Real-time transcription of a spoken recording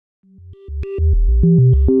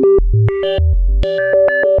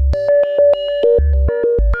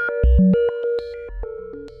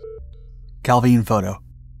Calvine photo.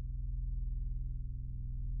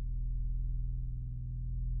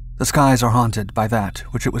 The skies are haunted by that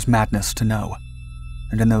which it was madness to know,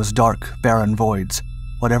 and in those dark, barren voids,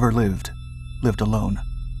 whatever lived alone.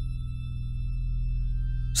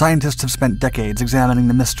 Scientists have spent decades examining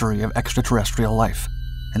the mystery of extraterrestrial life,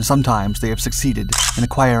 and sometimes they have succeeded in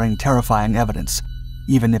acquiring terrifying evidence,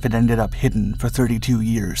 even if it ended up hidden for 32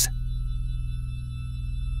 years.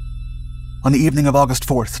 On the evening of August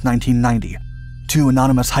 4th, 1990, two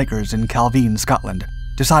anonymous hikers in Calvine, Scotland,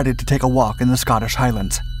 decided to take a walk in the Scottish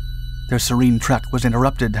Highlands. Their serene trek was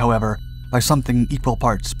interrupted, however, by something equal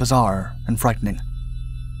parts bizarre and frightening.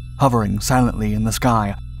 Hovering silently in the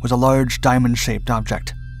sky was a large diamond-shaped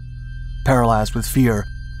object. Paralyzed with fear,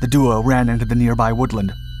 the duo ran into the nearby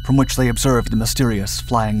woodland, from which they observed the mysterious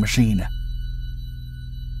flying machine.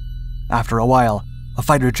 After a while, a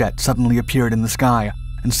fighter jet suddenly appeared in the sky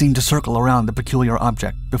and seemed to circle around the peculiar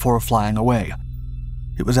object before flying away.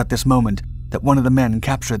 It was at this moment that one of the men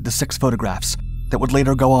captured the 6 photographs that would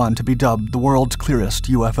later go on to be dubbed the world's clearest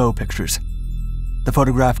UFO pictures. The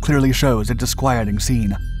photograph clearly shows a disquieting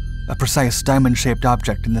scene, a precise diamond-shaped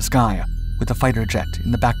object in the sky with a fighter jet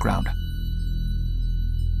in the background.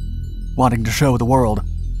 Wanting to show the world,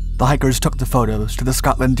 the hikers took the photos to the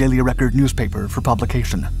Scotland Daily Record newspaper for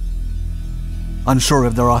publication. Unsure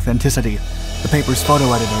of their authenticity, the paper's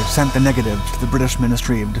photo editor sent the negatives to the British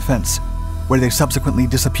Ministry of Defence, where they subsequently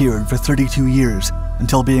disappeared for 32 years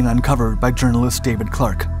until being uncovered by journalist David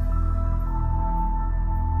Clark.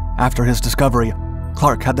 After his discovery,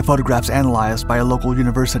 Clark had the photographs analyzed by a local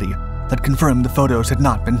university that confirmed the photos had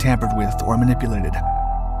not been tampered with or manipulated.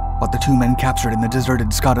 What the two men captured in the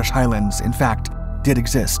deserted Scottish Highlands, in fact, did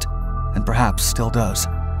exist, and perhaps still does.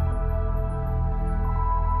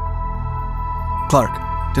 Clark,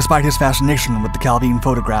 despite his fascination with the Calvine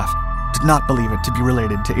photograph, did not believe it to be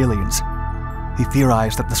related to aliens. He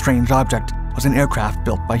theorized that the strange object was an aircraft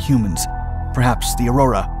built by humans, perhaps the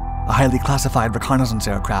Aurora, a highly classified reconnaissance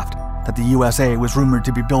aircraft that the USA was rumored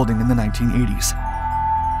to be building in the 1980s.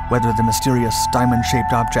 Whether the mysterious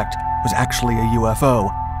diamond-shaped object was actually a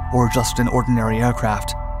UFO or just an ordinary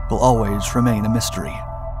aircraft will always remain a mystery.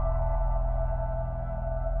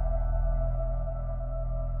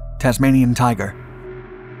 Tasmanian Tiger.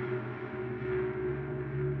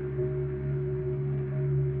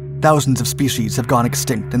 Thousands of species have gone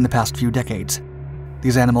extinct in the past few decades.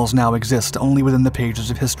 These animals now exist only within the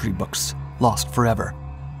pages of history books, lost forever.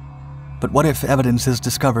 But what if evidence is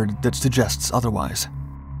discovered that suggests otherwise?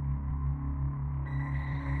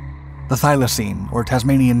 The thylacine, or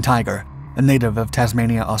Tasmanian tiger, a native of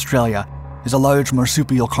Tasmania, Australia, is a large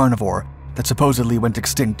marsupial carnivore that supposedly went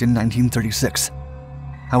extinct in 1936.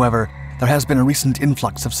 However, there has been a recent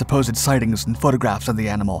influx of supposed sightings and photographs of the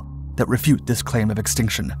animal that refute this claim of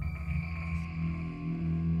extinction.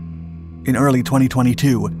 In early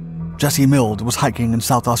 2022, Jessie Milde was hiking in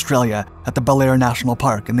South Australia at the Belair National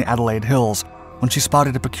Park in the Adelaide Hills when she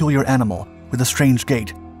spotted a peculiar animal with a strange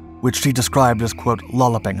gait, which she described as, quote,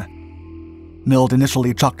 lolloping. Milde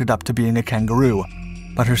initially chalked it up to being a kangaroo,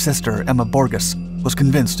 but her sister, Emma Borgas, was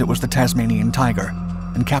convinced it was the Tasmanian tiger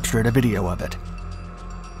and captured a video of it.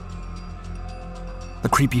 The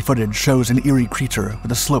creepy footage shows an eerie creature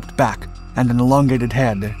with a sloped back and an elongated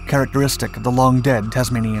head characteristic of the long-dead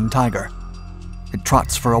Tasmanian tiger. It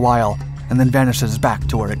trots for a while and then vanishes back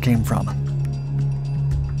to where it came from.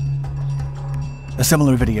 A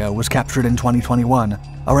similar video was captured in 2021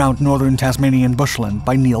 around northern Tasmanian bushland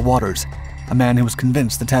by Neil Waters, a man who was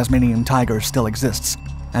convinced the Tasmanian tiger still exists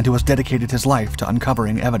and who has dedicated his life to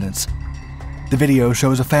uncovering evidence. The video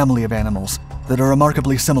shows a family of animals that are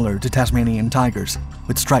remarkably similar to Tasmanian tigers,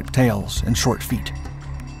 with striped tails and short feet.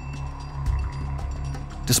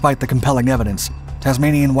 Despite the compelling evidence,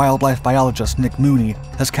 Tasmanian wildlife biologist Nick Mooney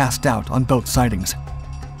has cast doubt on both sightings.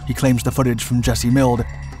 He claims the footage from Jessie Milde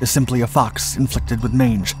is simply a fox inflicted with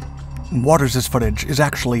mange. Waters' footage is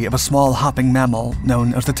actually of a small hopping mammal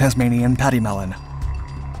known as the Tasmanian pademelon.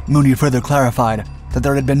 Mooney further clarified that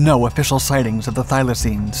there had been no official sightings of the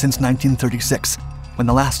thylacine since 1936, when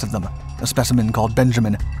the last of them, a specimen called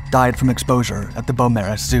Benjamin, died from exposure at the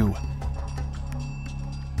Beaumaris Zoo.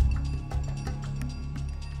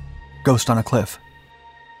 Ghost on a cliff.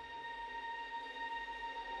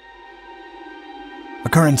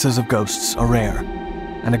 Occurrences of ghosts are rare,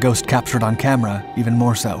 and a ghost captured on camera even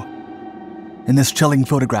more so. In this chilling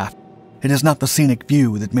photograph, it is not the scenic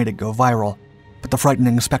view that made it go viral, but the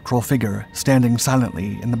frightening spectral figure standing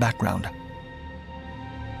silently in the background.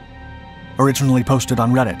 Originally posted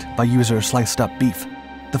on Reddit by user Sliced Up Beef,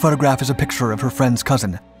 the photograph is a picture of her friend's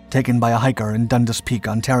cousin, taken by a hiker in Dundas Peak,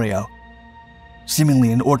 Ontario.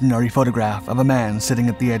 Seemingly an ordinary photograph of a man sitting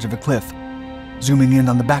at the edge of a cliff, zooming in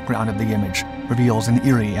on the background of the image reveals an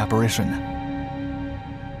eerie apparition.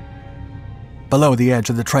 Below the edge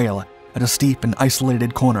of the trail, at a steep and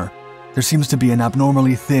isolated corner, there seems to be an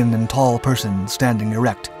abnormally thin and tall person standing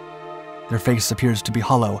erect. Their face appears to be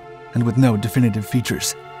hollow and with no definitive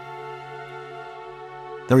features.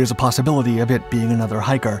 There is a possibility of it being another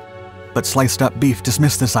hiker, but Sliced Up Beef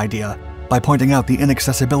dismissed this idea by pointing out the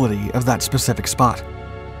inaccessibility of that specific spot.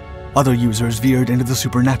 Other users veered into the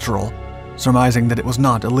supernatural, surmising that it was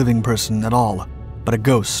not a living person at all, but a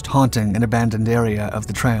ghost haunting an abandoned area of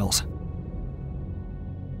the trails.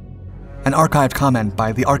 An archived comment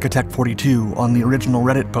by the Architect42 on the original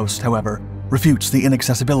Reddit post, however, refutes the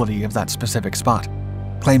inaccessibility of that specific spot,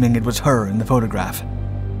 claiming it was her in the photograph.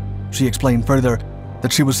 She explained further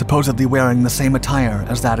that she was supposedly wearing the same attire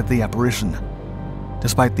as that of the apparition.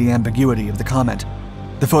 Despite the ambiguity of the comment,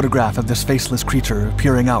 the photograph of this faceless creature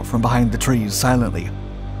peering out from behind the trees silently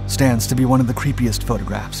stands to be one of the creepiest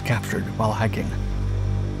photographs captured while hiking.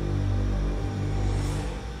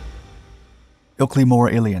 Ilkley Moor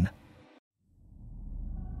Alien.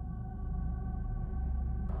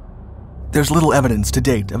 There's little evidence to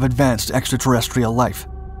date of advanced extraterrestrial life,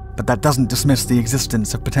 but that doesn't dismiss the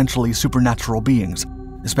existence of potentially supernatural beings,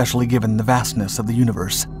 especially given the vastness of the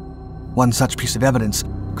universe. One such piece of evidence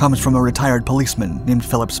comes from a retired policeman named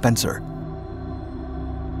Philip Spencer.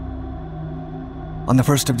 On the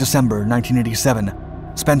 1st of December 1987,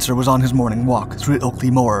 Spencer was on his morning walk through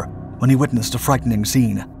Ilkley Moor when he witnessed a frightening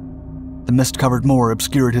scene. The mist-covered moor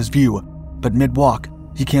obscured his view, but mid-walk,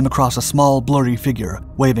 he came across a small, blurry figure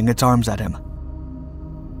waving its arms at him.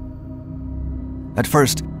 At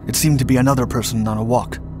first, it seemed to be another person on a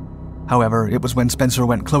walk. However, it was when Spencer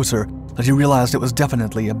went closer that he realized it was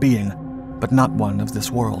definitely a being, but not one of this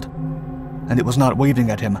world. And it was not waving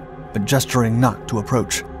at him, but gesturing not to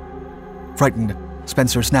approach. Frightened,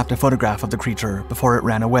 Spencer snapped a photograph of the creature before it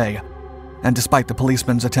ran away, and despite the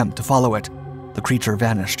policeman's attempt to follow it, the creature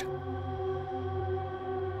vanished.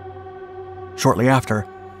 Shortly after,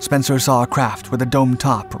 Spencer saw a craft with a domed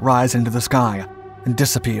top rise into the sky and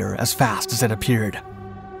disappear as fast as it appeared.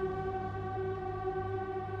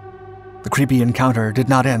 The creepy encounter did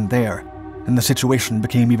not end there, and the situation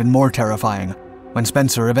became even more terrifying when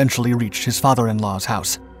Spencer eventually reached his father-in-law's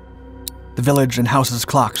house. The village and house's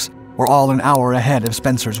clocks were all an hour ahead of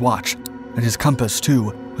Spencer's watch, and his compass,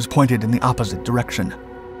 too, was pointed in the opposite direction.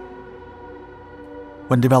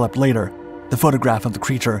 When developed later, the photograph of the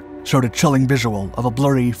creature showed a chilling visual of a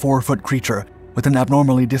blurry 4-foot creature with an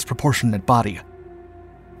abnormally disproportionate body.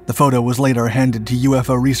 The photo was later handed to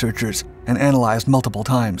UFO researchers and analyzed multiple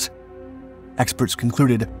times. Experts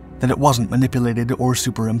concluded that it wasn't manipulated or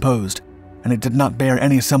superimposed, and it did not bear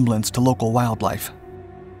any semblance to local wildlife.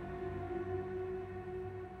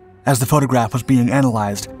 As the photograph was being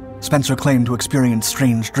analyzed, Spencer claimed to experience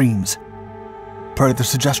strange dreams. Per the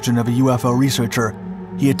suggestion of a UFO researcher,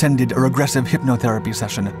 he attended a regressive hypnotherapy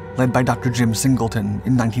session led by Dr. Jim Singleton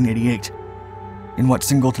in 1988. In what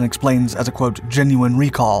Singleton explains as a, quote, genuine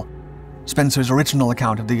recall, Spencer's original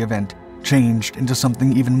account of the event changed into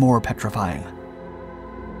something even more petrifying.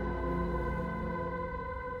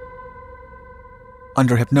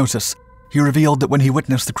 Under hypnosis, he revealed that when he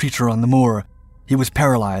witnessed the creature on the moor, he was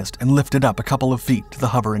paralyzed and lifted up a couple of feet to the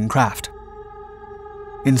hovering craft.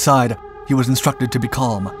 Inside, he was instructed to be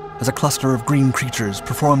calm, as a cluster of green creatures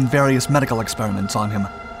performed various medical experiments on him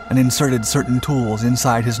and inserted certain tools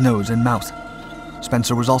inside his nose and mouth.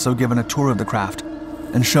 Spencer was also given a tour of the craft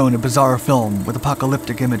and shown a bizarre film with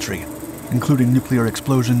apocalyptic imagery, including nuclear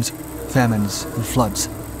explosions, famines, and floods.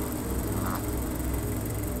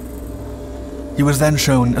 He was then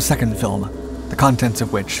shown a second film, the contents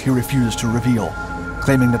of which he refused to reveal,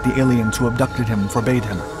 claiming that the aliens who abducted him forbade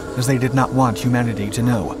him, as they did not want humanity to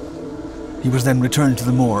know. He was then returned to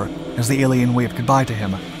the moor as the alien waved goodbye to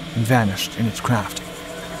him and vanished in its craft.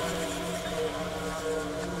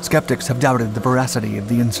 Skeptics have doubted the veracity of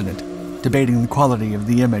the incident, debating the quality of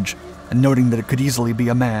the image and noting that it could easily be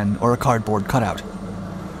a man or a cardboard cutout.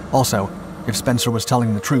 Also, if Spencer was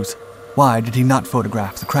telling the truth, why did he not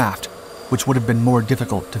photograph the craft, which would have been more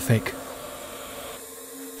difficult to fake?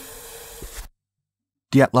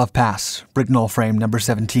 Dyatlov Pass, Brignall Frame number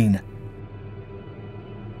 17.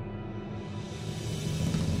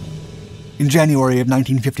 In January of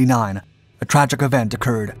 1959, a tragic event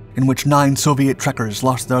occurred in which 9 Soviet trekkers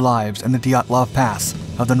lost their lives in the Dyatlov Pass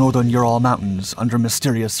of the northern Ural Mountains under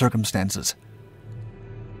mysterious circumstances.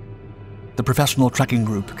 The professional trekking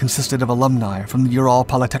group consisted of alumni from the Ural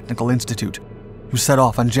Polytechnical Institute, who set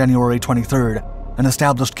off on January 23rd and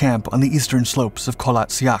established camp on the eastern slopes of Kholat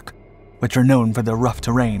Syakh, which are known for their rough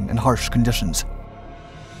terrain and harsh conditions.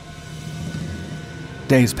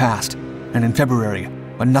 Days passed, and in February,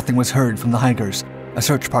 when nothing was heard from the hikers, a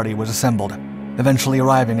search party was assembled, eventually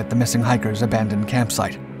arriving at the missing hikers' abandoned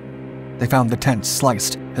campsite. They found the tents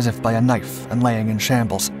sliced as if by a knife and laying in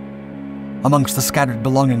shambles. Amongst the scattered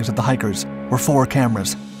belongings of the hikers were 4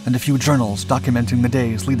 cameras and a few journals documenting the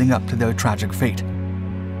days leading up to their tragic fate.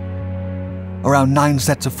 Around 9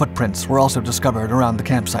 sets of footprints were also discovered around the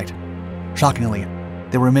campsite. Shockingly,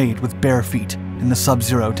 they were made with bare feet in the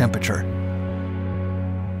sub-zero temperature.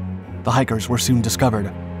 The hikers were soon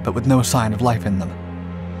discovered, but with no sign of life in them.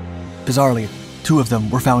 Bizarrely, 2 of them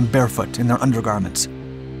were found barefoot in their undergarments.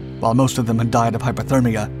 While most of them had died of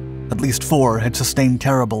hypothermia, at least 4 had sustained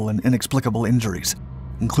terrible and inexplicable injuries,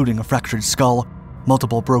 including a fractured skull,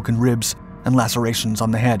 multiple broken ribs, and lacerations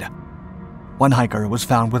on the head. One hiker was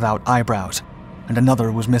found without eyebrows, and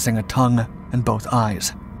another was missing a tongue and both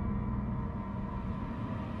eyes.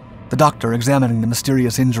 The doctor examining the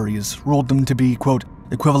mysterious injuries ruled them to be, quote,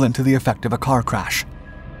 equivalent to the effect of a car crash.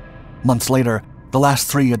 Months later, the last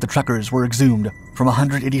 3 of the trekkers were exhumed from a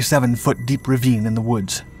 187-foot deep ravine in the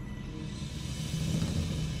woods.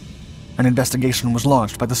 An investigation was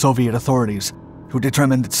launched by the Soviet authorities, who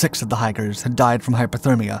determined that 6 of the hikers had died from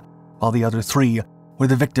hypothermia, while the other 3 were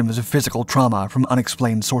the victims of physical trauma from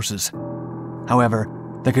unexplained sources. However,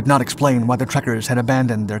 they could not explain why the trekkers had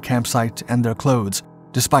abandoned their campsite and their clothes,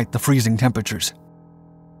 despite the freezing temperatures.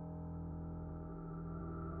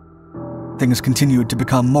 Things continued to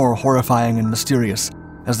become more horrifying and mysterious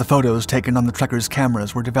as the photos taken on the trekkers'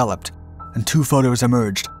 cameras were developed, and 2 photos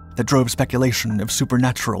emerged that drove speculation of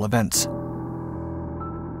supernatural events.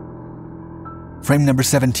 Frame number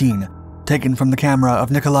 17, taken from the camera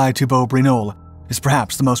of Nikolai Thibault-Brinault, is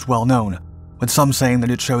perhaps the most well-known, with some saying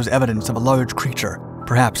that it shows evidence of a large creature,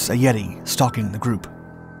 perhaps a yeti, stalking the group.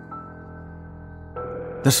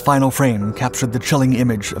 This final frame captured the chilling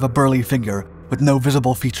image of a burly figure with no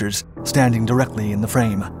visible features standing directly in the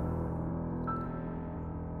frame.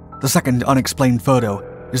 The second unexplained photo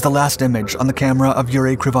is the last image on the camera of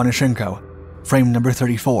Yuri Krivonishenko, frame number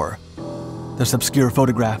 34. This obscure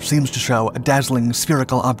photograph seems to show a dazzling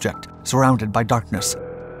spherical object surrounded by darkness.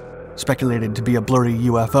 Speculated to be a blurry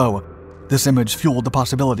UFO, this image fueled the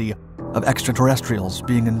possibility of extraterrestrials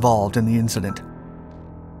being involved in the incident.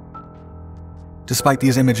 Despite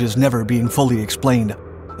these images never being fully explained,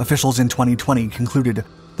 officials in 2020 concluded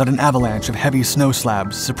that an avalanche of heavy snow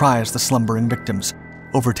slabs surprised the slumbering victims,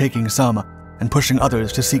 overtaking some and pushing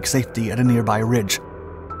others to seek safety at a nearby ridge.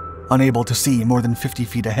 Unable to see more than 50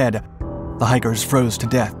 feet ahead, the hikers froze to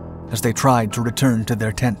death as they tried to return to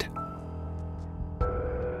their tent.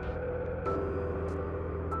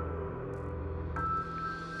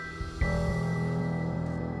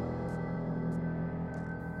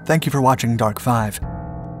 Thank you for watching Dark 5.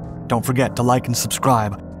 Don't forget to like and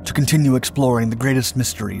subscribe to continue exploring the greatest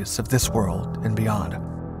mysteries of this world and beyond.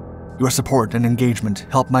 Your support and engagement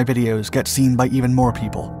help my videos get seen by even more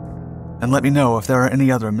people. And let me know if there are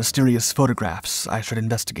any other mysterious photographs I should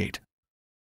investigate.